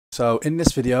So in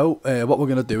this video, what we're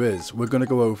going to do is we're going to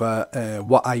go over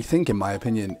what I think, in my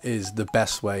opinion, is the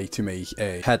best way to make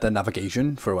a header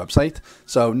navigation for a website.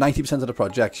 So 90% of the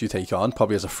projects you take on,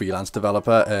 probably as a freelance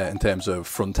developer, in terms of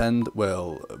front end,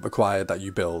 will require that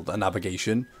you build a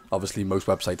navigation. Obviously, most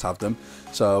websites have them.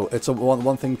 So it's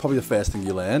one thing, probably the first thing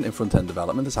you learn in front end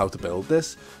development is how to build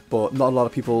this. But not a lot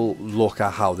of people look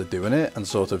at how they're doing it and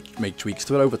sort of make tweaks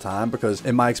to it over time, because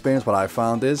in my experience, what I've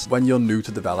found is when you're new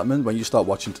to development, when you start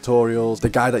watching tutorials, the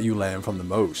guy that you learn from the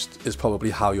most is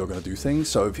probably how you're going to do things.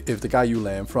 So if the guy you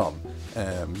learn from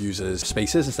uses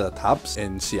spaces instead of tabs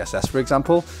in CSS, for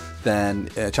example, then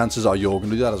chances are you're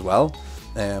going to do that as well.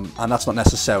 And that's not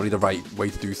necessarily the right way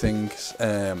to do things,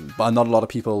 but not a lot of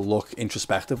people look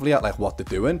introspectively at like what they're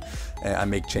doing and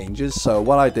make changes. So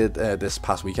what I did this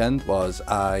past weekend was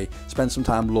I spent some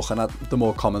time looking at the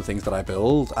more common things that I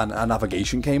build, and a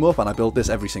navigation came up, and I build this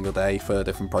every single day for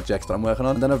different projects that I'm working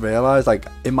on. And then I realized, like,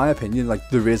 in my opinion, like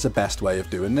there is a best way of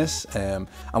doing this, and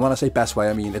when I say best way,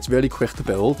 I mean it's really quick to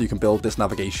build. You can build this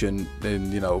navigation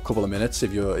in, you know, a couple of minutes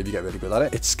if you get really good at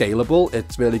it. It's scalable.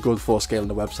 It's really good for scaling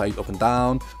the website up and down,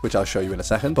 which I'll show you in a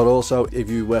second. But also, if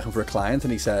you're working for a client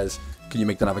and he says, can you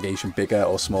make the navigation bigger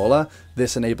or smaller,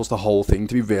 this enables the whole thing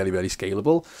to be really, really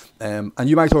scalable. And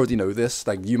you might already know this,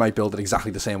 like you might build it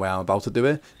exactly the same way I'm about to do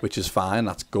it, which is fine,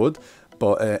 that's good.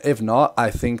 But if not,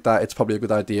 I think that it's probably a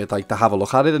good idea to have a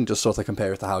look at it and just sort of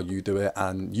compare it to how you do it,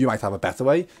 and you might have a better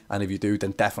way. And if you do,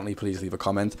 then definitely please leave a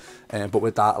comment. But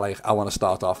with that, like, I want to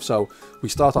start off. So we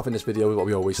start off in this video with what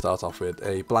we always start off with,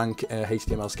 a blank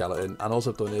HTML skeleton. And all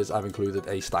I've done is I've included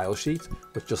a style sheet,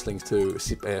 which just links to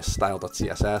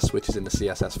style.css, which is in the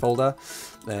CSS folder.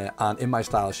 And in my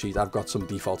style sheet, I've got some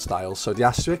default styles. So the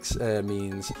asterisk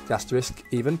means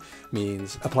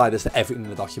apply this to everything in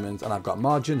the document. And I've got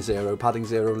margin 0, padding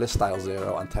 0, list style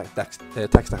 0, and text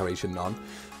decoration none.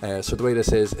 So the way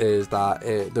this is that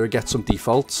there gets some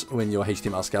defaults when your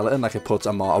HTML skeleton, like it puts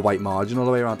a white margin all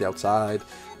the way around the outside,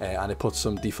 and it puts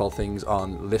some default things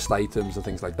on list items and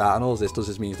things like that. And all this does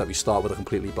is means that we start with a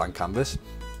completely blank canvas.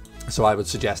 So I would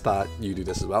suggest that you do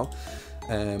this as well.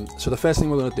 So the first thing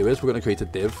we're going to do is we're going to create a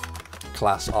div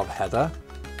class of header.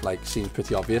 Like, seems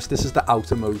pretty obvious. This is the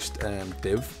outermost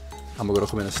div, and we're going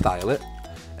to come in and style it.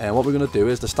 And what we're going to do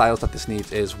is the styles that this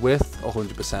needs is width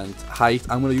 100%, height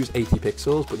I'm going to use 80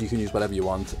 pixels, but you can use whatever you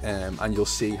want, and you'll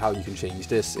see how you can change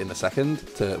this in a second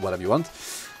to whatever you want.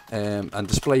 And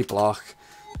display block,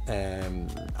 and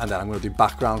then I'm going to do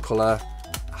background color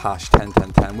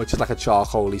 #101010, which is like a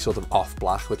charcoaly sort of off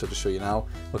black, which I'll just show you now.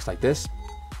 Looks like this.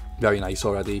 Very nice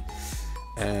already.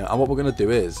 And what we're going to do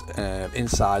is,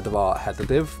 inside of our header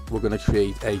div, we're going to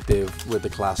create a div with the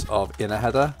class of inner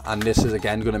header, and this is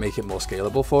again going to make it more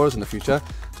scalable for us in the future.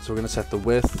 So we're going to set the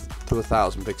width to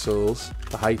 1000 pixels,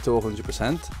 the height to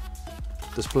 100%,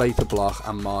 display to block,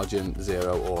 and margin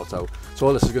 0 auto. So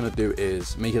all this is going to do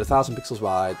is make it 1000 pixels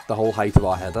wide, the whole height of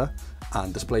our header,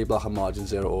 and display block and margin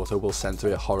 0 auto will center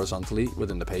it horizontally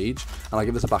within the page. And I'll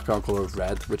give this a background color of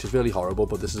red, which is really horrible,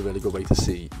 but this is a really good way to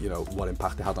see, you know, what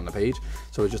impact it had on the page.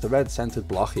 So it's just a red centered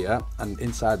block here, and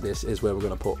inside this is where we're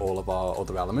going to put all of our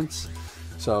other elements.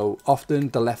 So often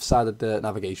the left side of the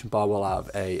navigation bar will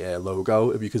have a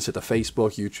logo. If you consider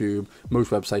Facebook, YouTube, most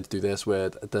websites do this, where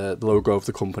the logo of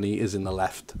the company is in the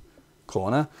left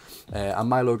corner, and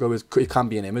my logo it can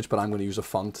be an image, but I'm going to use a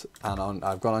font, and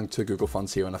I've gone on to Google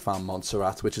Fonts here and I found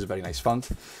Montserrat, which is a very nice font,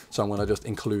 so I'm going to just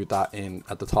include that in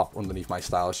at the top underneath my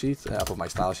style sheet, above my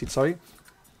style sheet, sorry.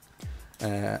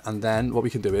 And then what we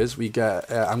can do is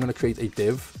I'm going to create a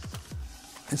div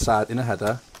inside in a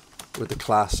header with the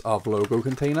class of logo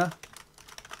container.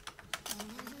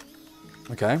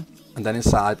 Okay, and then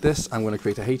inside this I'm going to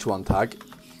create a h1 tag,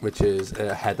 which is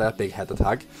a header, big header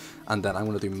tag, and then I'm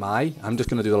going to do I'm just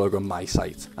going to do the logo my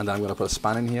site, and then I'm going to put a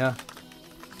span in here,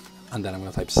 and then I'm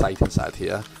going to type site inside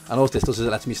here, and all this does is it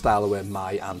lets me style the word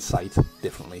my and site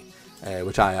differently,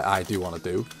 which I do want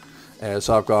to do.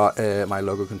 So I've got my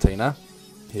logo container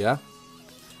here,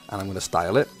 and I'm going to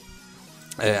style it,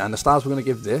 and the styles we're going to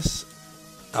give this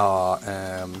are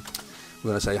we're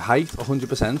going to say height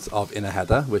 100% of inner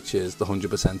header, which is the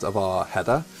 100% of our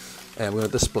header. We're going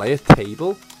to display a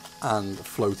table and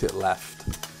float it left.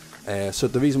 So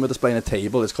the reason we're displaying a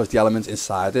table is because the elements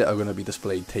inside it are going to be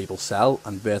displayed table cell,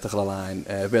 and vertical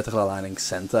aligning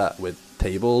center with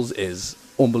tables is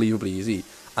unbelievably easy,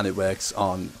 and it works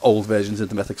on old versions of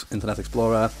Internet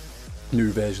Explorer,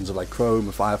 new versions of like Chrome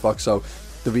and Firefox. So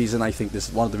the reason I think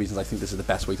one of the reasons I think this is the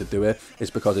best way to do it is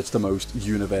because it's the most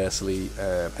universally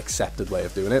accepted way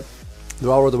of doing it. There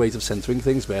are other ways of centering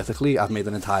things vertically. I've made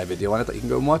an entire video on it that you can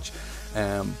go and watch.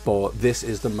 but this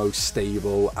is the most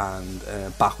stable and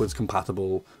backwards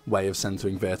compatible way of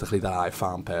centering vertically that I've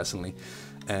found personally.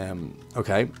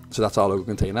 Okay, so that's our logo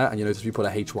container, and you notice we put a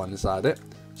H1 inside it,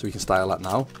 so we can style that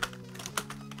now.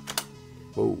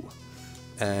 Whoa.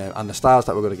 And the styles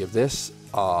that we're going to give this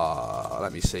are,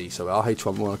 let me see, so our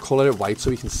H1, we're going to colour it white so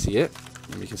we can see it,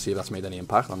 and we can see if that's made any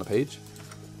impact on the page.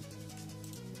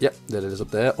 Yep, there it is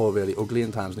up there, or really ugly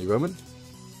in Times New Roman.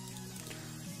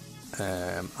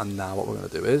 And now what we're going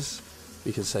to do is,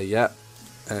 we can say, yeah,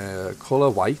 colour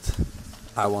white,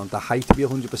 I want the height to be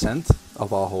 100%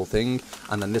 of our whole thing,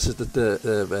 and then this is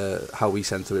the how we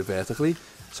center it vertically.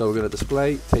 So we're going to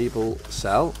display table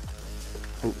cell,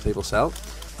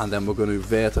 and then we're going to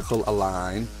vertical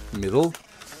align middle,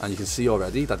 and you can see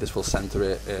already that this will center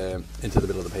it into the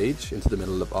middle of the page, into the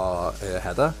middle of our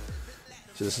header.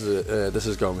 So this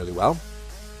is going really well.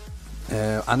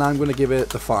 And I'm going to give it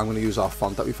the font. I'm going to use our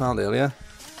font that we found earlier,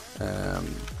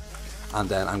 and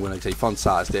then I'm going to say font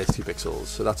size 32 pixels.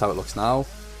 So that's how it looks now.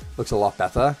 Looks a lot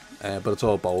better, but it's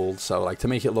all bold. So like to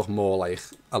make it look more like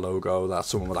a logo that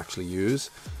someone would actually use,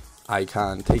 I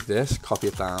can take this, copy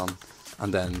it down,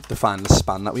 and then define the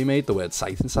span that we made, the word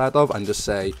site inside of, and just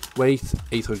say weight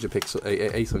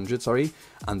 800 sorry,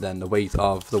 and then the weight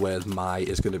of the word my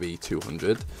is going to be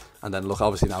 200, and then look,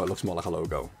 obviously now it looks more like a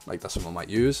logo, like that someone might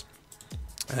use.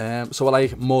 So we're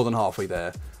like more than halfway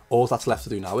there. All that's left to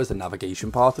do now is the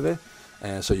navigation part of it,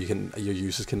 so your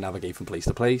users can navigate from place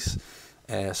to place.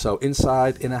 So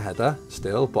inside in a header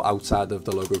still, but outside of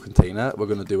the logo container, we're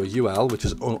going to do a UL, which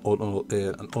is an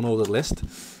unordered list,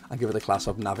 and give it a class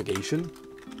of navigation.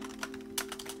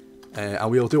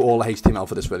 And we'll do all the HTML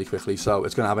for this really quickly. So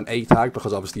it's going to have an A tag,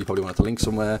 because obviously you probably want it to link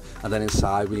somewhere, and then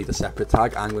inside we need a separate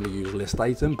tag. I'm going to use list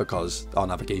item because our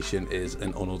navigation is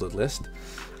an unordered list,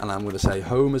 and I'm going to say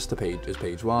home is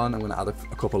page 1. I'm going to add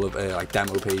a couple of like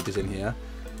demo pages in here.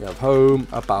 We have home,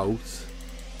 about,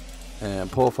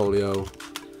 portfolio,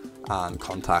 and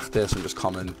contact. There's some just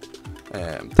common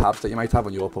tabs that you might have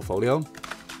on your portfolio.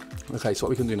 Okay, so what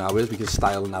we can do now is we can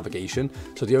style the navigation.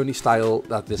 So the only style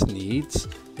that this needs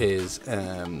is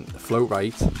float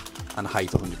right and height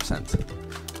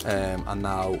 100%. And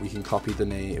now we can copy the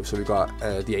name. So we've got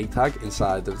the A tag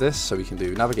inside of this, so we can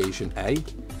do navigation A,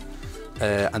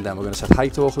 and then we're going to set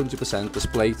height to 100%,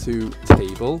 display to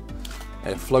table,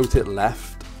 float it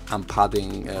left and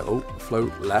padding,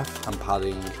 float left and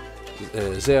padding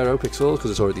 0 pixels because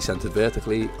it's already centered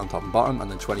vertically on top and bottom, and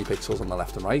then 20 pixels on the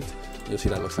left and right. You'll see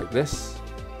that it looks like this,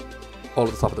 all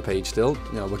at the top of the page still.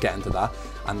 You know, we're getting to that.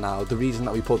 And now the reason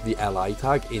that we put the LI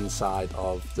tag inside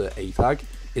of the A tag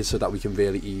is so that we can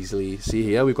really easily see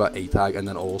here we've got A tag and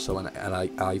then also an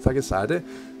LI tag inside it.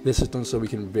 This is done so we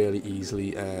can really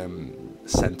easily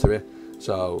center it.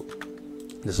 So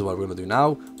this is what we're going to do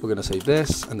now. We're going to say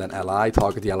this and then LI,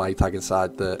 target the LI tag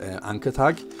inside the anchor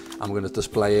tag, and we're going to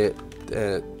display it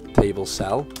table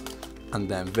cell and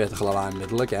then vertical align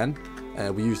middle again.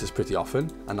 We use this pretty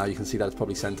often, and now you can see that it's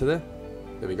probably centered it.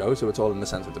 There we go, so it's all in the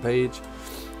center of the page.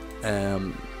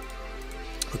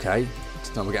 Okay,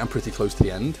 so now we're getting pretty close to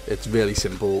the end. It's really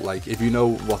simple. Like if you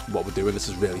know what we're doing, this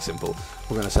is really simple.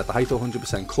 We're going to set the height to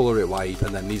 100%, color it white,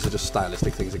 and then these are just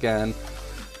stylistic things again.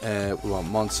 We want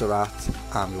Montserrat,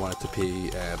 and we want it to be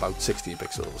about 16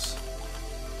 pixels.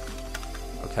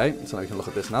 Okay, so now we can look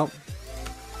at this now.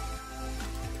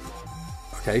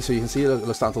 Okay, so you can see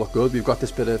it's starting to look good. We've got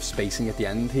this bit of spacing at the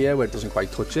end here where it doesn't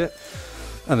quite touch it.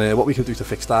 And what we can do to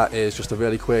fix that is just a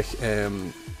really quick,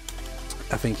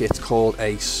 I think it's called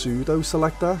a pseudo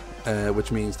selector,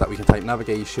 which means that we can type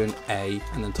navigation A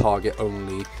and then target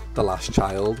only the last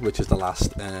child, which is the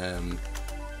last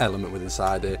element within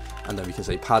inside it, and then we can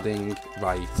say padding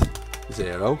right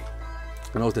 0.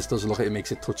 I know this doesn't look like it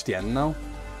makes it touch the end now,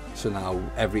 so now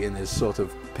everything is sort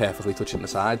of perfectly touching the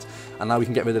sides, and now we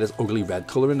can get rid of this ugly red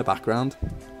colour in the background.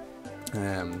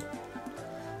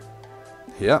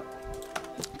 Here,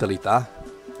 delete that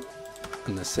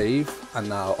and then save, and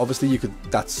now obviously you could,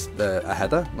 that's a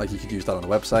header, like you could use that on a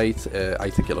website.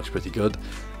 I think it looks pretty good,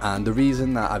 and the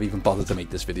reason that I've even bothered to make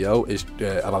this video is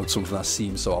about something that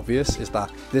seems so obvious, is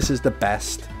that this is the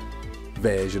best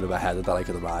version of a header that I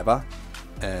could arrive at.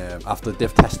 After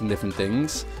testing different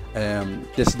things,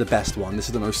 this is the best one. This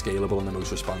is the most scalable and the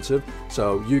most responsive.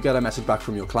 So you get a message back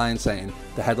from your client saying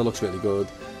the header looks really good.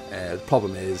 The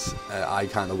problem is I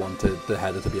kind of wanted the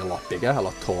header to be a lot bigger, a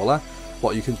lot taller.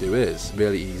 What you can do is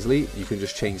really easily, you can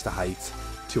just change the height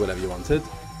to whatever you wanted.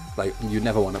 Like you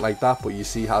never want it like that, but you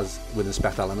see as with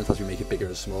inspect elements, as we make it bigger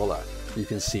and smaller, you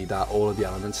can see that all of the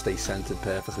elements stay centered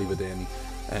perfectly within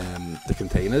the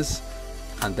containers.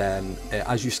 And then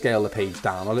as you scale the page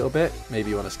down a little bit,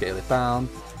 maybe you want to scale it down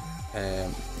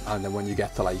and then when you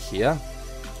get to like here,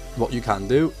 what you can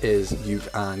do is you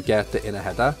can get the inner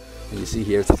header, and you see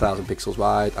here it's 1000 pixels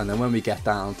wide, and then when we get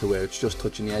down to where it's just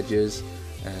touching the edges,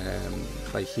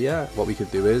 like here, what we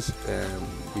could do is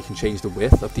we can change the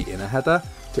width of the inner header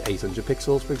to 800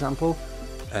 pixels, for example,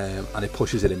 and it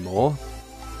pushes it in more.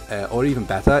 Or even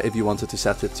better, if you wanted to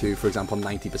set it to, for example,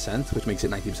 90%, which makes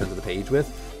it 90% of the page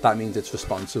width, that means it's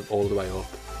responsive all the way up,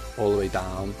 all the way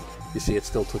down. You see it's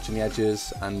still touching the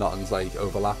edges, and nothing's like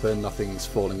overlapping, nothing's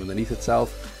falling underneath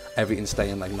itself. Everything's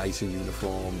staying like nice and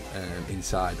uniform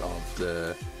inside of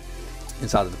the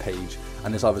page.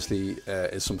 And this obviously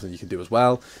is something you can do as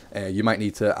well. You might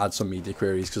need to add some media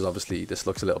queries, because obviously this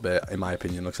looks a little bit, in my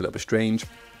opinion, looks a little bit strange.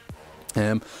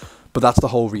 But that's the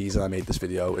whole reason I made this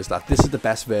video, is that this is the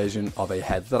best version of a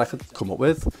head that I could come up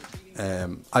with.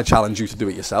 I challenge you to do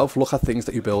it yourself. Look at things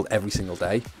that you build every single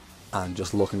day and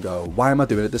just look and go, why am I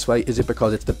doing it this way? Is it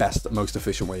because it's the best, most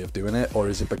efficient way of doing it? Or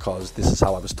is it because this is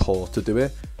how I was taught to do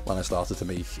it when I started to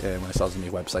make,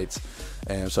 websites?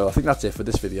 So I think that's it for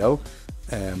this video.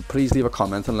 Please leave a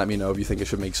comment and let me know if you think I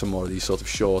should make some more of these sort of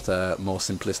shorter, more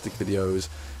simplistic videos.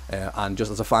 And just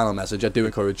as a final message, I do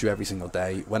encourage you every single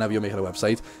day, whenever you're making a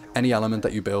website, any element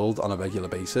that you build on a regular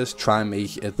basis, try and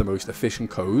make it the most efficient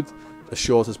code, as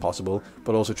short as possible,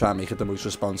 but also try and make it the most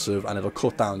responsive, and it'll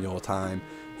cut down your time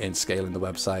in scaling the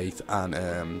website and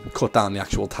cut down the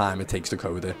actual time it takes to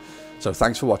code it. So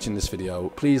thanks for watching this video.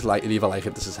 Please leave a like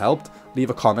if this has helped. Leave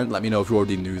a comment, let me know if you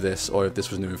already knew this or if this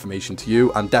was new information to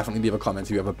you, and definitely leave a comment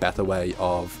if you have a better way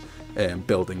of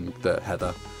building the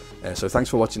header. So thanks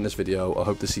for watching this video. I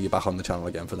hope to see you back on the channel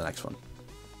again for the next one.